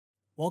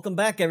Welcome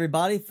back,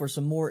 everybody, for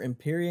some more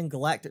Empyrion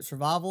Galactic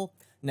Survival.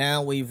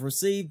 Now, we've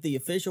received the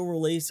official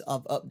release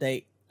of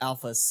Update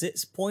Alpha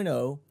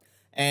 6.0,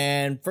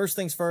 and first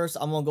things first,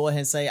 I'm going to go ahead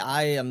and say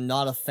I am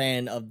not a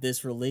fan of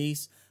this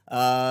release,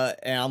 and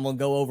I'm going to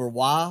go over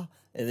why.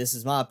 This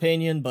is my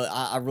opinion, but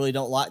I really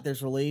don't like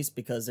this release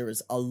because there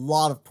is a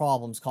lot of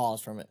problems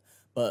caused from it.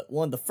 But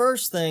one of the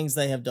first things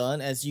they have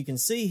done, as you can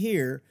see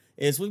here,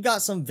 is we've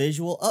got some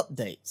visual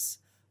updates.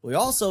 We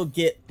also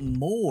get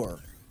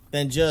more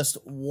than just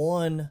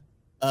one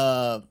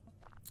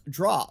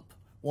drop,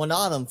 one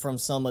item from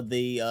some of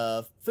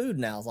the food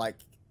now, like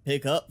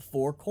pick up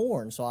 4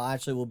 corn. So I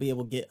actually will be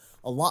able to get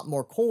a lot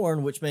more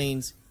corn, which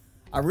means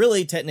I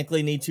really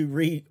technically need to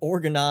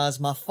reorganize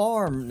my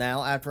farm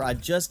now after I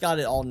just got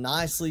it all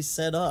nicely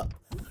set up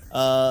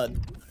a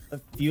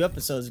few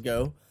episodes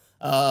ago.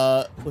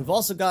 We've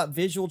also got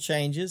visual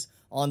changes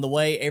on the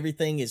way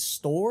everything is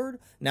stored.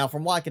 Now,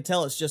 from what I can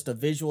tell, it's just a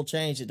visual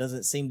change. It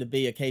doesn't seem to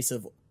be a case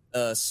of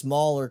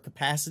smaller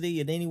capacity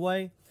in any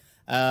way.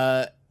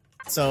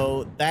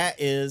 So that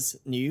is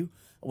new.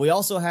 We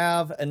also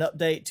have an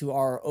update to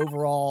our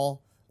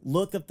overall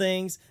look of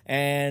things,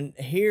 and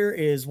here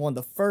is one of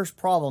the first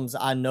problems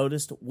I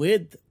noticed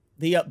with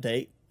the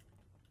update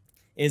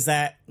is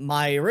that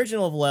my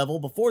original level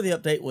before the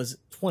update was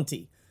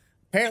 20.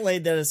 Apparently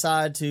they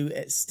decided to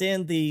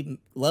extend the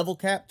level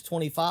cap to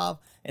 25,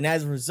 and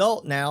as a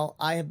result now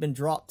I have been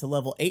dropped to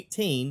level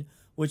 18,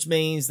 which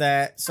means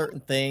that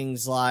certain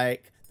things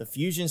like the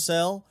fusion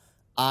cell,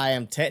 I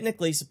am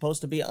technically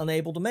supposed to be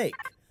unable to make,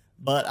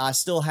 but I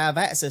still have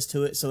access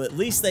to it, so at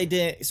least they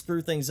didn't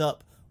screw things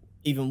up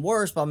even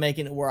worse by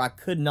making it where I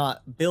could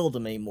not build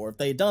them anymore. If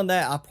they had done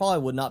that, I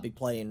probably would not be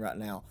playing right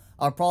now.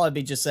 I'd probably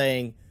be just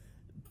saying,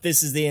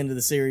 this is the end of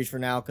the series for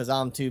now, because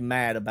I'm too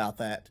mad about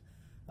that.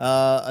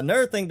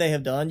 Another thing they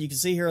have done, you can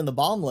see here on the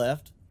bottom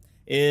left,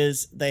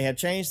 is they have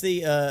changed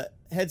the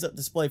heads-up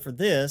display for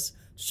this,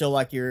 show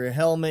like your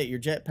helmet, your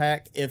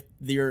jetpack, if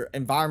your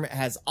environment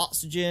has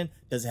oxygen,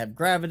 does it have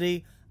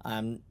gravity.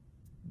 I'm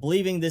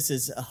believing this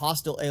is a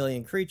hostile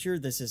alien creature,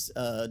 this is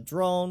a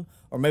drone,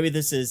 or maybe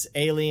this is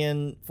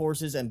alien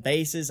forces and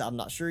bases. I'm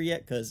not sure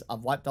yet because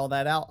I've wiped all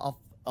that out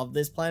of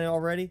this planet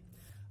already.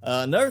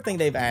 Another thing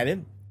they've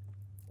added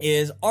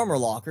is armor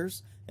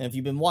lockers, and if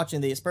you've been watching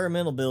the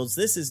experimental builds,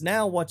 this is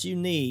now what you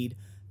need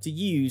to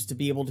use to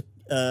be able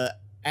to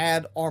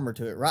add armor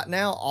to it. Right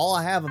now, all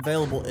I have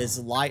available is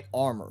light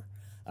armor.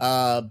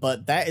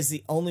 But that is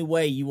the only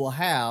way you will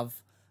have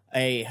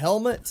a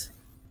helmet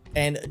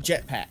and a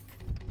jetpack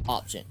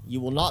option.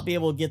 You will not be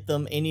able to get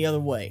them any other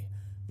way.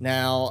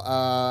 Now,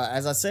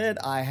 as I said,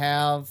 I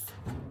have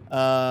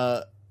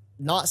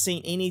not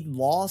seen any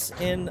loss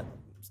in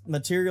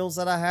materials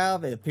that I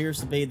have. It appears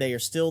to be they are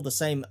still the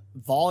same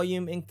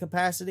volume and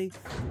capacity,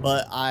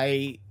 but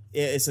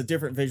it's a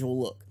different visual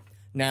look.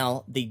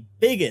 Now, the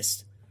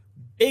biggest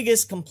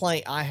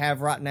complaint I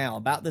have right now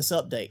about this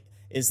update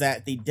is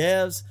that the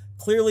devs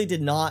clearly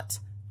did not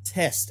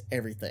test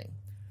everything.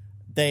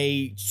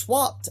 They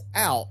swapped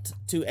out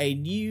to a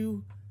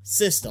new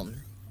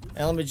system.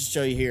 And let me just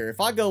show you here. If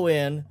I go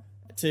in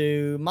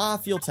to my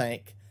fuel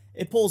tank,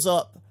 it pulls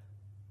up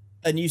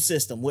a new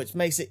system, which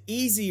makes it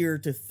easier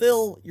to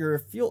fill your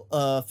fuel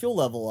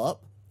level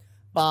up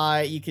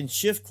by, you can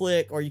shift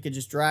click or you can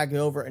just drag it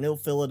over and it'll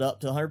fill it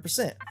up to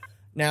 100%.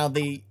 Now,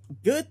 the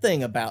good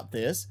thing about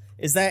this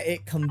is that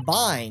it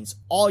combines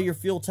all your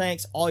fuel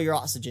tanks, all your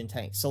oxygen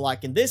tanks. So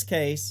like in this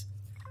case,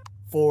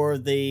 for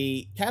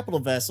the capital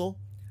vessel,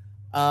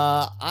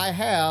 I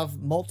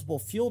have multiple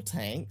fuel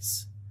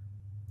tanks.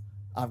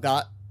 I've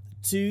got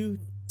 2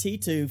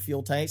 T2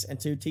 fuel tanks and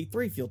 2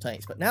 T3 fuel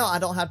tanks. But now I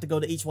don't have to go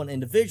to each one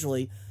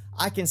individually.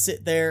 I can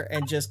sit there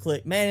and just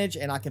click manage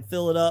and I can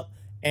fill it up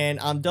and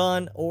I'm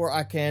done. Or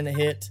I can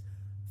hit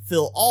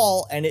fill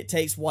all and it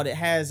takes what it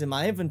has in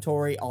my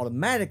inventory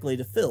automatically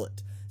to fill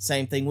it.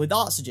 Same thing with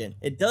oxygen.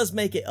 It does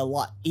make it a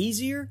lot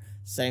easier.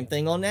 Same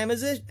thing on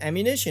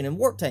ammunition and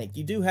warp tank.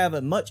 You do have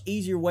a much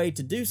easier way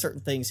to do certain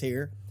things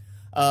here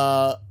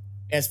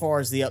as far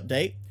as the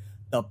update.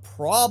 The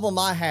problem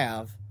I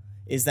have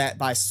is that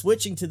by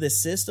switching to this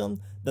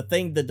system, the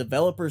thing the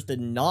developers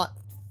did not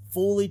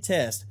fully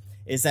test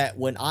is that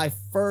when I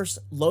first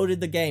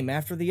loaded the game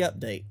after the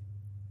update,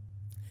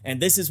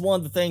 and this is one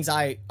of the things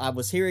I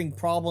was hearing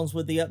problems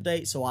with the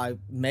update, so I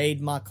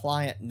made my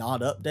client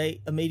not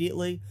update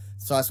immediately.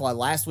 So that's why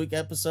last week's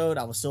episode,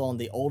 I was still on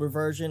the older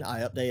version.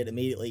 I updated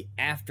immediately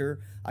after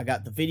I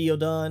got the video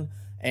done,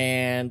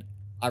 and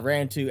I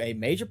ran into a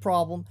major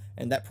problem,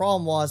 and that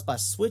problem was by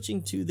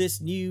switching to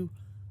this new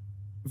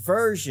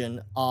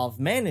version of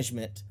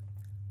management,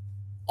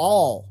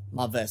 all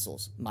my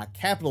vessels, my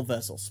capital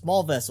vessels,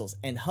 small vessels,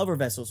 and hover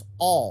vessels,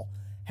 all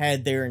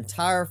had their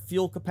entire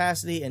fuel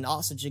capacity and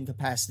oxygen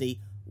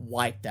capacity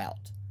wiped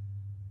out.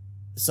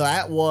 So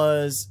that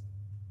was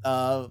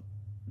at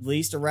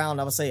least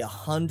around, I would say,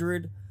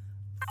 100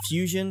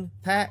 fusion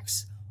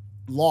packs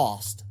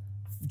lost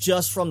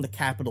just from the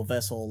capital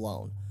vessel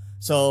alone.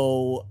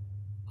 So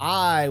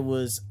I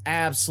was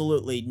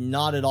absolutely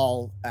not at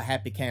all a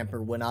happy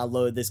camper when I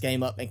loaded this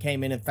game up and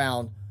came in and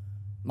found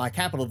my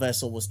capital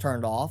vessel was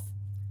turned off.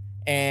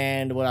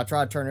 And when I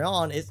tried to turn it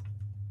on, it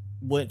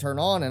wouldn't turn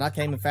on, and I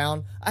came and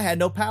found I had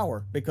no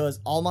power because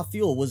all my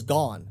fuel was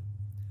gone.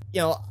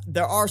 You know,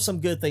 there are some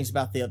good things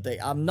about the update.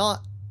 I'm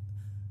not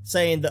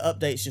saying the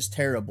update's just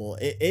terrible.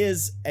 It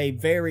is a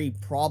very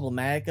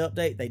problematic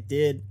update. They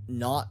did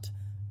not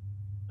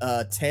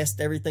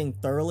test everything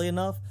thoroughly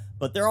enough,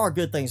 but there are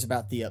good things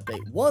about the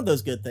update. One of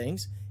those good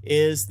things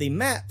is the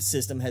map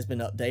system has been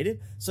updated,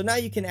 so now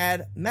you can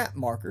add map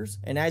markers,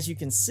 and as you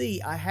can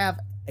see, I have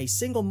a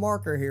single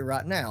marker here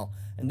right now,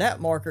 and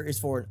that marker is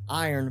for an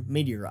iron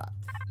meteorite.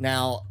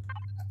 Now,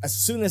 as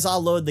soon as I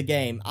load the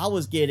game, I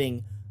was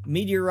getting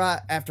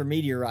meteorite after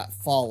meteorite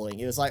falling.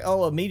 It was like,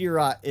 oh, a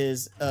meteorite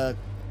is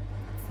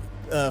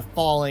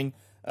falling.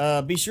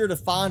 Be sure to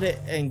find it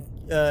and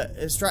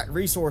extract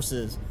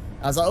resources.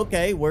 I was like,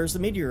 okay, where's the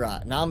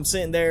meteorite? Now I'm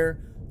sitting there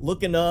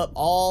looking up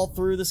all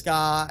through the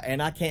sky,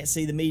 and I can't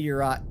see the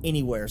meteorite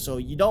anywhere. So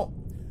you don't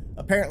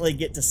apparently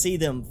get to see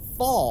them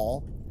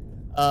fall,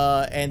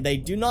 and they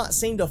do not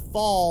seem to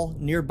fall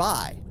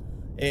nearby.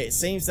 It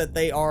seems that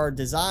they are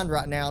designed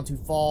right now to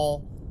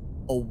fall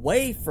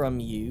away from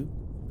you,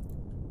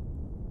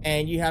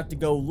 and you have to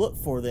go look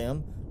for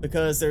them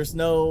because there's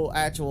no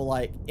actual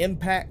like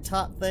impact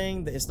type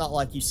thing. It's not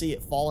like you see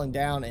it falling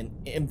down and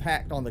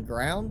impact on the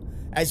ground.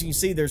 As you can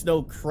see, there's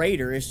no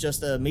crater. It's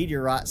just a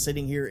meteorite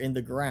sitting here in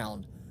the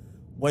ground.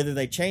 Whether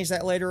they change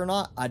that later or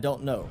not, I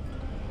don't know.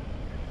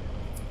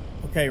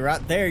 Okay,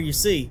 right there you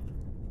see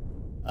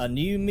a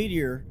new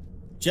meteor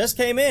just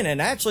came in,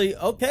 and actually,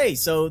 okay,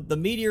 so the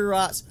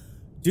meteorites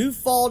do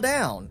fall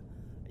down.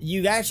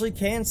 You actually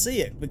can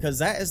see it because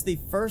that is the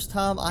first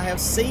time I have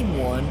seen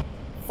one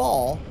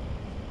fall.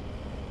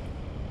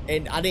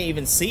 And I didn't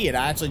even see it.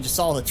 I actually just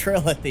saw the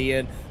trail at the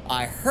end.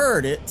 I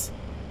heard it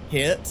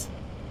hit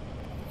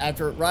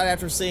right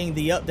after seeing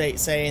the update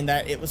saying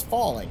that it was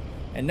falling.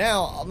 And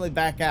now I'm going to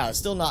back out. It's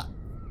still not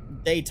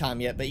daytime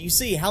yet, but you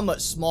see how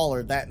much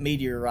smaller that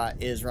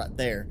meteorite is right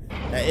there.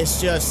 That it's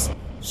just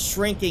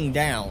shrinking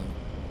down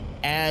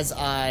as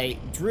I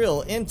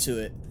drill into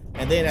it.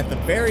 And then at the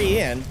very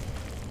end,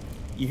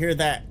 you hear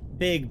that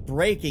big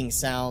breaking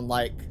sound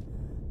like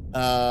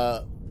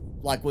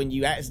when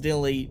you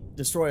accidentally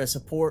destroy a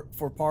support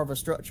for part of a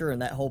structure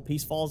and that whole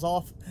piece falls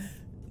off.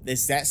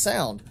 It's that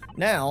sound.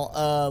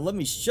 Now, let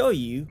me show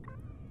you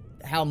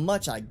how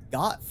much I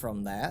got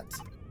from that.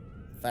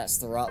 If that's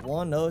the right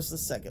one. No, it's the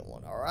second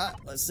one. All right,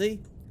 let's see.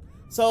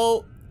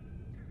 So,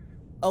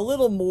 a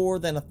little more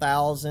than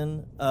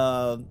 1,000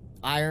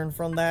 iron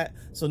from that.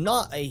 So,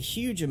 not a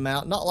huge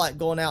amount. Not like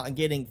going out and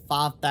getting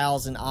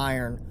 5,000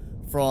 iron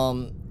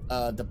from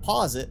a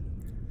deposit.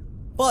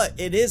 But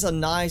it is a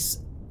nice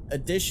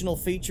additional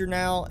feature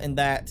now in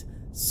that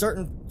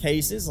certain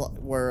cases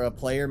where a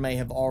player may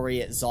have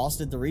already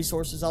exhausted the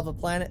resources of a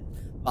planet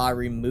by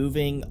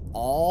removing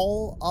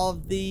all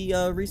of the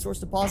resource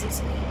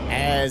deposits,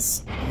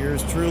 as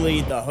yours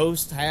truly the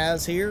host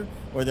has here,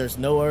 where there's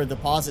no other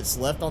deposits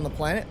left on the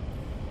planet.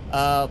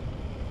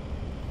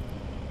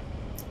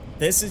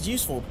 This is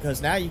useful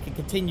because now you can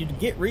continue to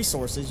get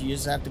resources. You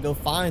just have to go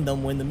find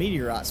them when the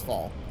meteorites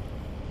fall.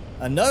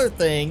 Another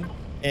thing,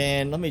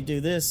 and let me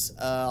do this,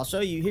 I'll show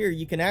you here,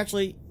 you can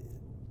actually,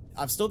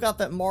 I've still got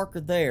that marker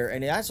there,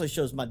 and it actually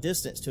shows my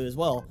distance too as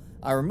well.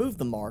 I removed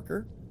the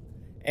marker,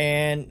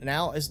 and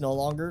now it's no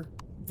longer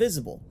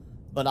visible.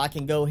 But I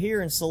can go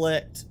here and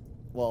select,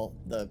 well,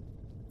 the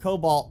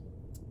cobalt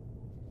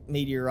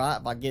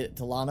meteorite, if I get it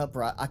to line up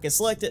right. I can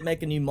select it,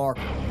 make a new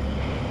marker.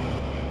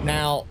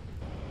 Now,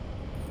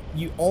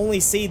 you only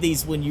see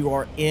these when you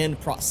are in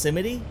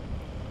proximity.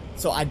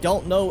 So I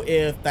don't know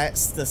if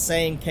that's the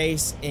same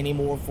case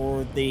anymore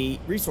for the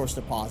resource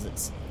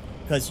deposits,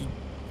 because you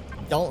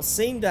don't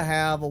seem to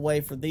have a way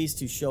for these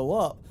to show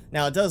up.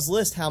 Now it does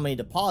list how many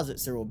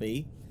deposits there will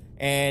be,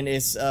 and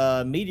it's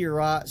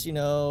meteorites, you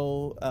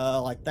know,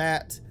 like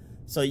that.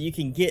 So you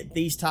can get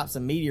these types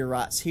of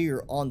meteorites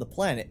here on the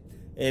planet.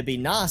 It'd be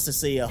nice to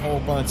see a whole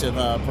bunch of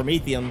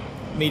Prometheum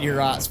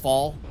meteorites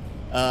fall,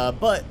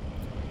 but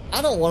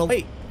I don't want to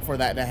wait for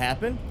that to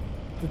happen,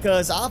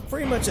 because I've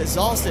pretty much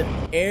exhausted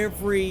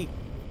every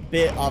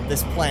bit of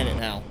this planet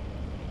now.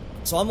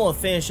 So I'm going to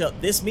finish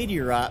up this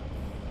meteorite,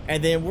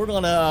 and then we're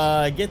going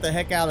to get the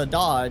heck out of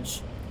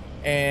Dodge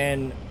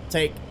and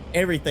take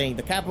everything.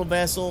 The capital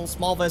vessel,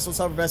 small vessels,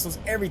 hover vessels,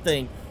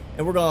 everything.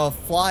 And we're going to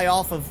fly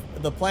off of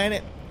the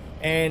planet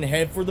and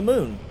head for the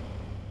moon.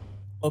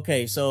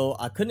 Okay, so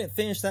I couldn't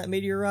finish that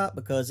meteorite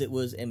because it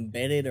was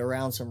embedded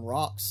around some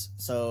rocks,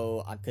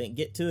 so I couldn't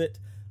get to it.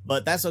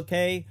 But that's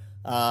okay.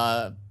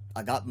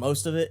 I got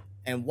most of it,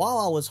 and while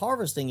I was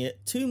harvesting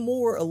it, 2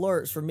 more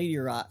alerts for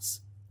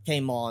meteorites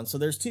came on. So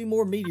there's 2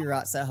 more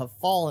meteorites that have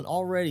fallen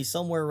already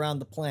somewhere around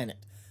the planet.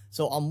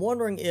 So I'm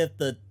wondering if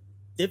the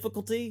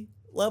difficulty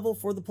level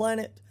for the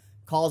planet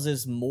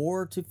causes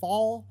more to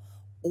fall,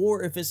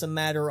 or if it's a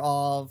matter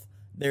of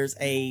there's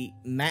a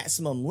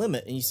maximum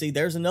limit. And you see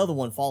there's another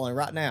one falling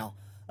right now.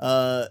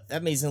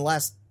 That means in the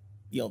last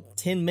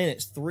 10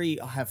 minutes, 3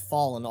 have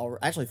fallen, or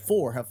actually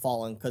 4 have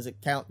fallen, because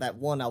it count that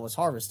one I was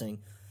harvesting.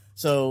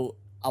 So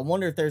I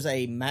wonder if there's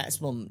a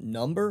maximum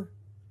number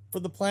for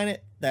the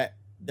planet that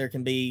there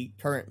can be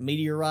current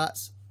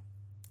meteorites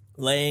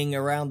laying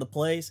around the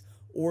place,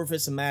 or if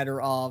it's a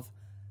matter of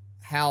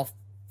how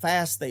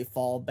fast they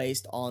fall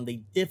based on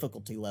the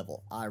difficulty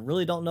level. I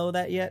really don't know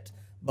that yet,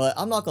 but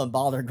I'm not going to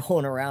bother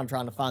going around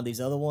trying to find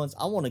these other ones.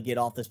 I want to get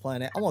off this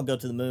planet. I want to go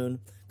to the moon,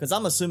 because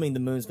I'm assuming the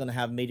moon's going to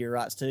have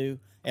meteorites too.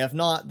 And if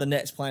not, the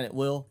next planet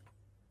will.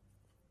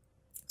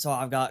 So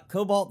I've got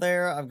cobalt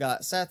there. I've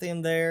got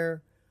sathium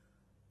there.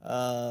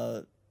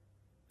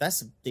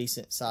 That's a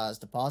decent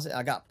sized deposit.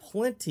 I got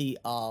plenty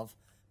of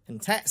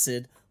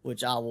pentaxid,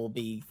 which I will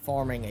be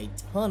farming a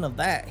ton of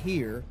that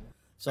here.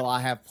 So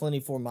I have plenty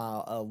for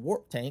my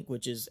warp tank,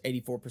 which is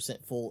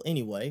 84% full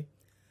anyway.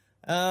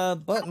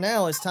 But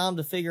now it's time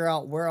to figure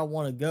out where I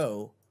want to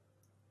go.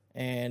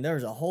 And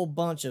there's a whole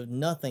bunch of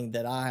nothing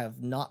that I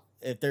have not...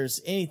 If there's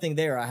anything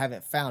there, I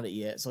haven't found it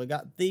yet. So we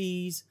got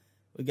these.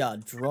 We got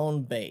a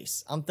drone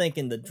base. I'm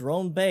thinking the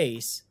drone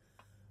base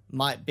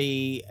might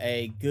be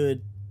a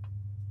good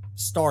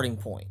starting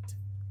point.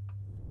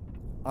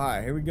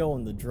 Alright, here we go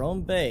on the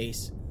drone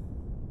base.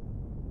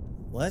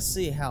 Let's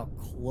see how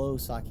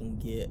close I can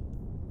get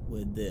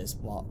with this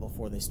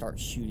before they start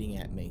shooting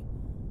at me.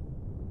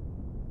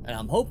 And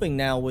I'm hoping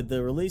now with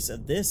the release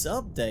of this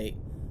update,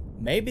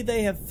 maybe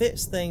they have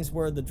fixed things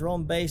where the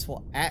drone base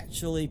will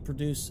actually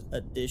produce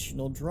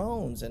additional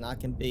drones, and I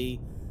can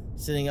be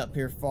sitting up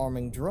here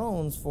farming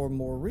drones for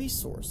more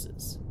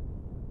resources.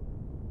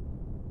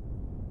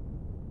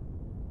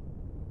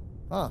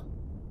 Huh.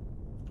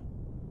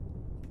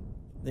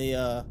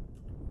 The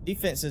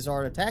defenses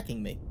are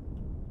attacking me.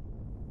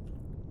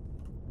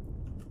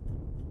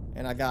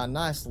 And I got a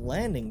nice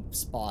landing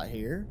spot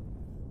here.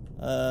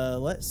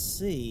 Let's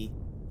see.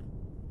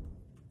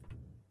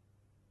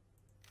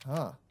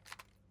 Huh.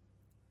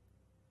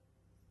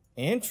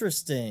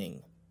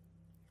 Interesting.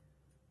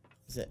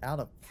 Is it out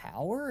of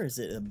power? Is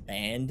it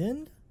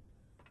abandoned?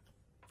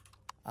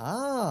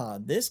 Ah,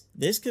 this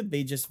could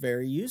be just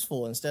very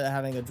useful. Instead of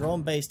having a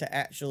drone base to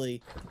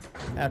actually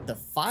have to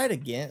fight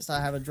against,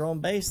 I have a drone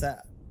base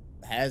that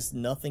has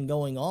nothing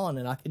going on,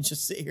 and I can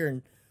just sit here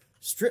and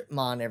strip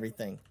mine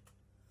everything.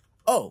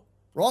 Oh,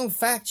 wrong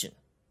faction.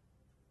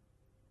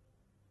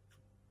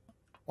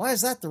 Why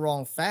is that the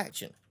wrong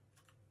faction?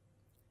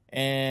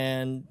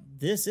 And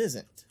this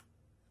isn't.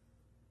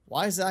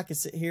 Why is it I can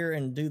sit here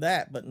and do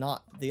that, but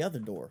not the other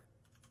door?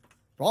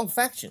 Wrong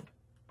faction.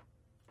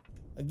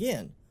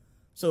 Again.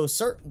 So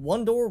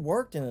one door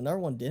worked and another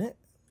one didn't?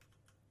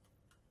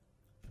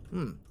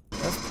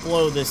 Let's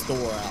blow this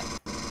door out.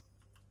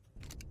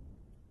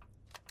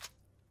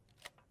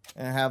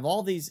 And I have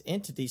all these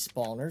entity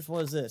spawners.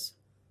 What is this?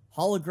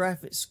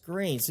 Holographic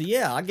screen. So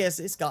yeah, I guess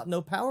it's got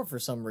no power for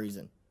some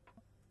reason.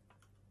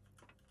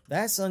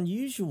 That's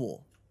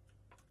unusual.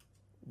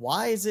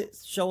 Why is it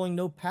showing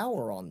no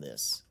power on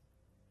this?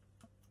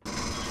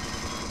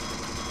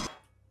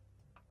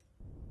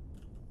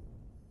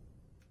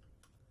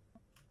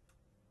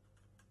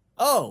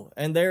 Oh,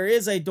 and there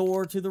is a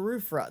door to the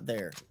roof right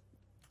there.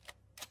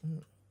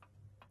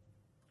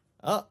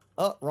 Oh,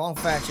 wrong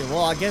faction.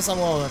 Well, I guess I'm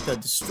going to have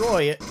to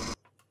destroy it.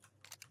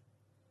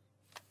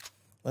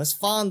 Let's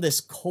find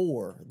this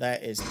core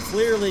that is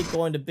clearly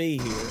going to be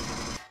here.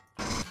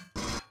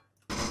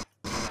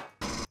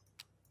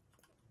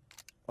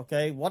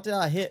 Okay, what did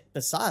I hit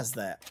besides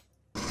that?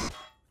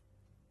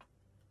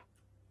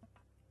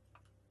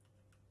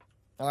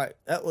 Alright,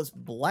 that was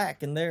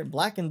black in there.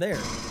 Black in there.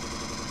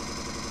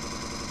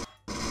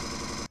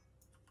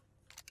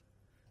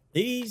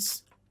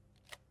 These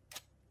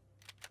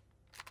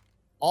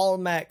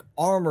automatic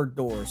armored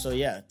doors. So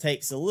yeah, it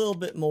takes a little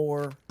bit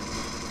more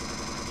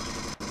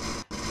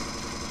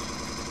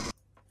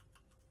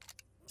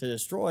to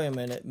destroy them,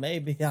 and it may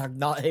be I'm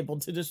not able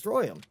to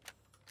destroy them.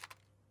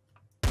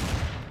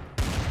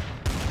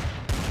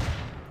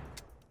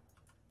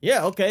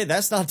 Yeah, okay,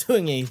 that's not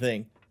doing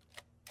anything.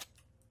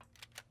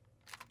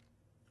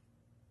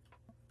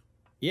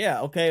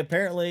 Yeah, okay,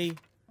 apparently...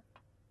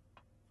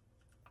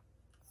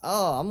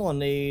 Oh, I'm gonna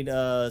need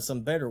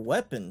some better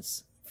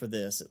weapons for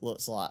this, it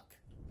looks like.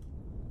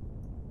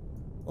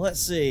 Let's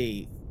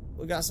see.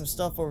 We got some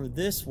stuff over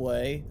this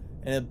way,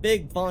 and a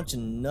big bunch of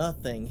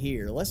nothing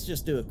here. Let's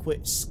just do a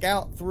quick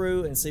scout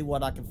through and see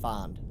what I can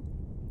find.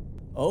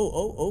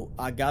 Oh,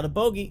 I got a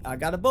bogey. I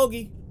got a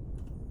bogey.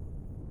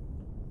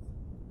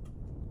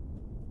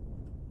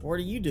 What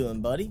are you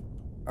doing, buddy?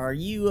 Are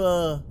you,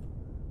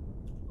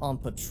 on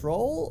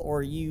patrol? Or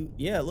are you...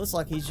 Yeah, it looks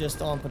like he's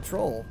just on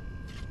patrol.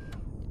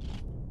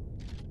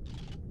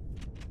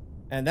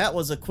 And that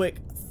was a quick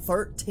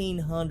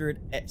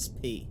 1,300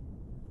 XP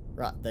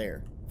right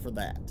there for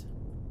that.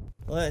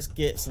 Let's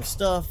get some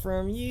stuff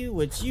from you,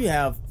 which you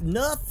have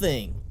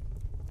nothing.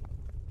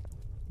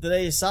 Did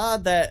they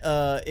decide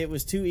that it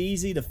was too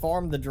easy to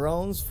farm the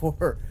drones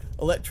for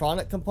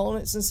electronic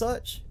components and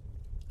such?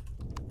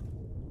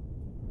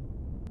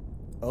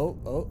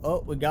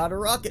 Oh, we got a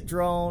rocket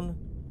drone.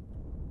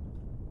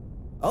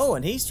 Oh,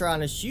 and he's trying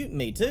to shoot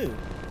me too.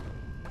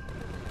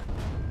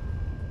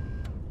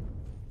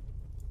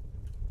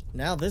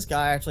 Now this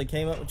guy actually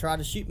came up and tried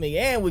to shoot me,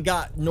 and we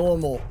got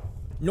normal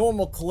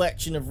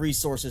collection of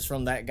resources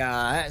from that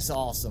guy. That's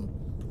awesome.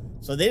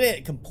 So they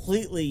didn't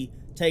completely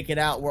take it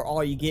out where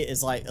all you get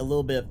is like a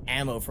little bit of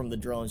ammo from the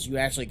drones. You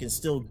actually can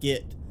still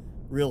get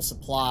real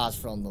supplies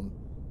from them.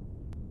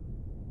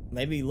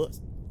 Maybe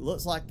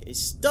looks like he's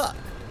stuck.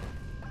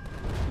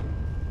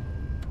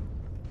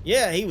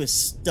 Yeah, he was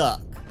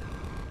stuck.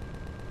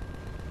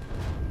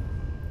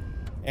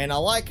 And I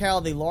like how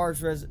the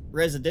large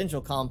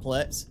residential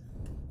complex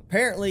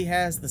apparently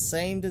has the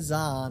same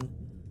design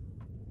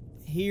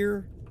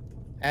here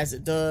as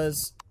it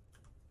does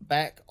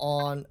back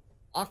on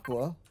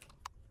Akua,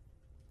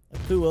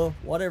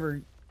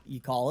 whatever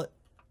you call it.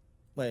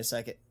 Wait a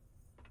second.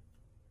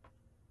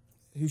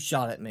 Who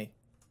shot at me?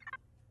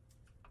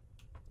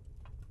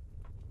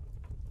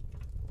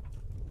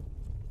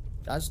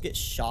 Did I just get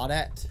shot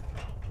at?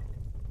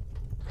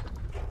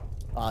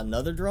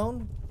 Another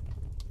drone?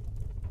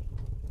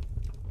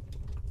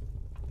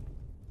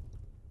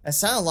 That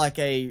sounded like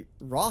a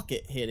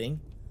rocket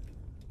hitting.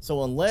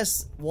 So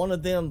unless one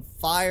of them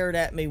fired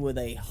at me with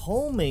a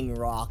homing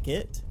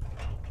rocket,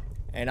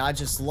 and I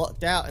just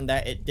lucked out in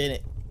that it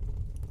didn't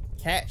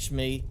catch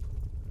me,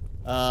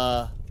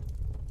 like,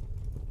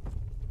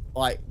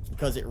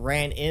 because it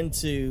ran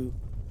into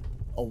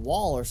a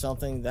wall or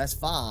something, that's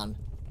fine.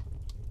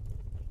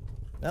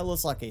 That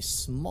looks like a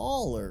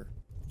smaller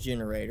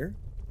generator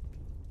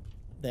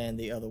than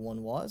the other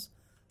one was.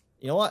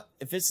 You know what?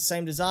 If it's the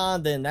same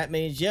design, then that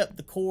means, yep,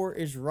 the core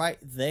is right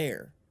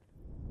there.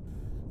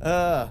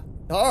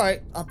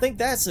 Alright. I think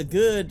that's a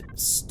good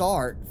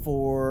start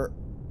for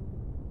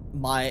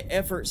my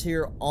efforts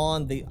here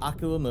on the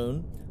Akua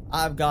moon.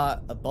 I've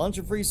got a bunch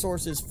of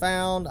resources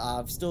found.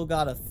 I've still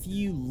got a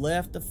few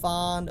left to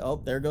find.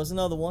 Oh, there goes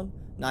another one.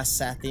 Nice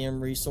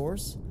Sathium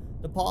resource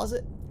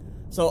deposit.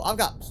 So I've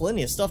got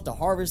plenty of stuff to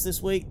harvest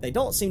this week. They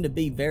don't seem to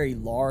be very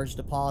large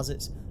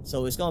deposits,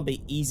 so it's going to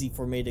be easy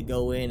for me to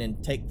go in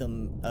and take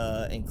them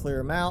and clear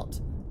them out.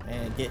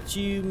 And get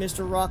you,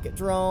 Mr. Rocket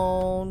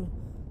Drone.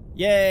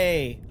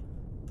 Yay!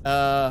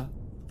 I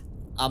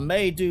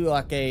may do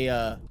like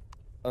a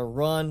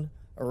run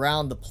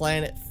around the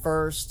planet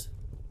first.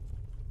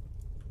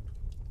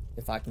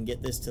 If I can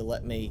get this to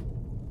let me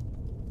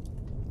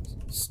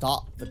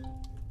stop the...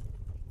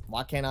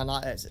 Why can't I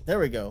not exit? There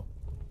we go.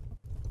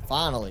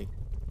 Finally.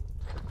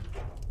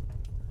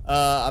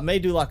 I may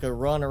do like a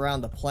run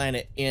around the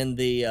planet in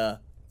the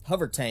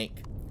hover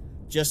tank,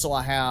 just so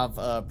I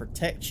have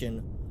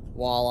protection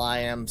while I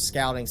am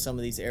scouting some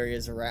of these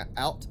areas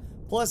out.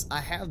 Plus, I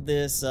have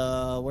this,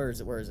 where is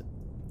it?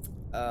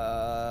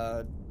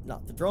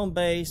 Not the drone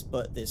base,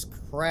 but this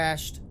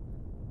crashed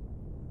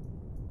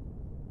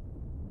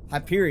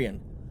Empyrion.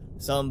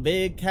 Some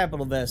big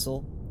capital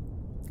vessel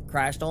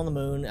crashed on the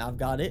moon. I've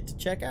got it to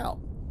check out.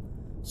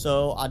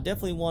 So I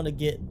definitely want to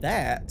get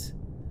that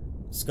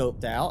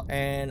scoped out,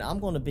 and I'm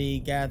going to be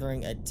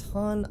gathering a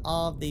ton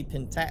of the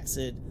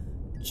pentaxid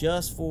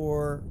just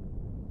for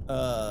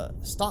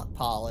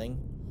stockpiling,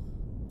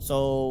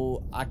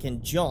 so I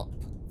can jump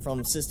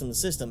from system to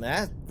system. And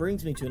that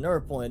brings me to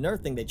another point. Another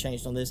thing they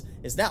changed on this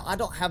is now I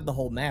don't have the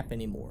whole map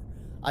anymore.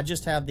 I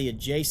just have the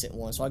adjacent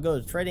one. So I go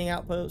to Trading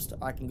Outpost,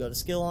 I can go to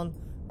Skillon,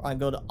 or I can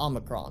go to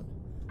Omicron.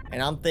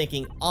 And I'm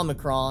thinking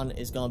Omicron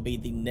is going to be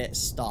the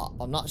next stop.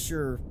 I'm not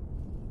sure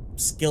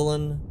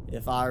Skillon,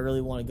 if I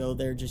really want to go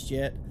there just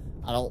yet.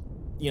 I don't,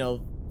 you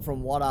know,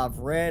 from what I've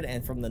read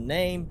and from the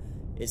name,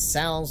 it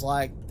sounds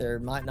like there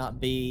might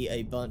not be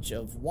a bunch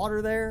of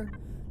water there,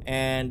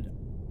 and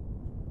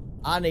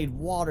I need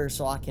water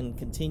so I can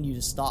continue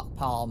to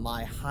stockpile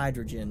my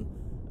hydrogen,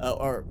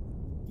 or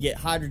get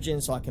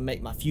hydrogen so I can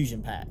make my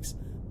fusion packs,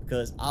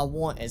 because I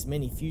want as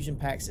many fusion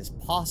packs as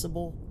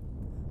possible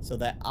so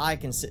that I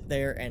can sit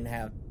there and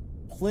have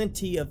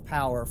plenty of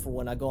power for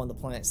when I go on the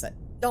planets that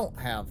don't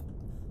have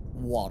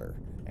water.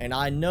 And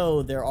I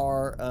know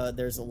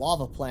there's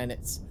lava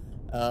planets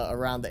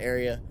around the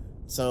area,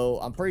 so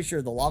I'm pretty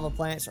sure the lava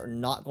planets are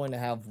not going to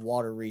have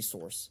water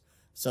resource.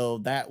 So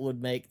that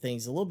would make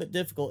things a little bit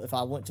difficult if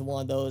I went to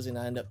one of those and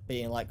I end up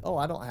being like, oh,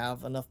 I don't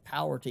have enough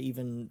power to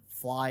even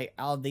fly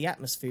out of the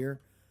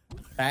atmosphere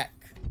back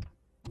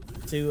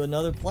to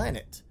another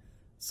planet.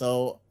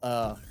 So,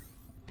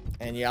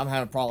 and yeah, I'm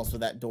having problems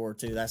with that door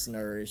too. That's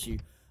another issue.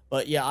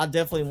 But yeah, I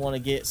definitely want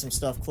to get some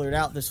stuff cleared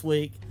out this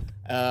week.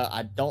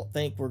 I don't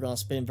think we're going to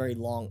spend very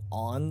long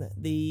on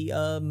the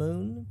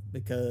moon,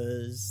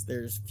 because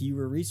there's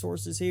fewer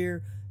resources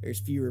here. There's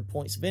fewer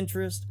points of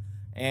interest.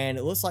 And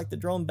it looks like the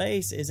drone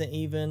base isn't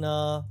even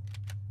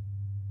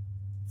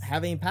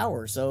having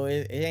power, so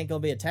it ain't gonna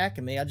be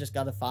attacking me. I just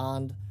gotta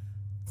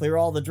clear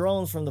all the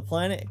drones from the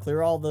planet,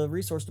 clear all the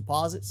resource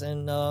deposits,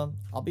 and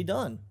I'll be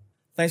done.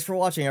 Thanks for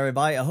watching,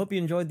 everybody. I hope you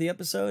enjoyed the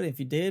episode. If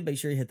you did, make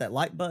sure you hit that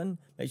like button.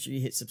 Make sure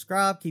you hit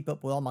subscribe. Keep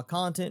up with all my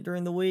content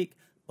during the week.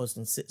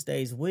 Posting 6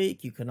 days a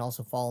week. You can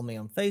also follow me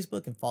on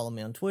Facebook and follow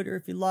me on Twitter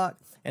if you like.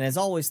 And as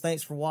always,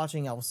 thanks for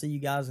watching. I will see you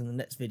guys in the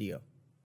next video.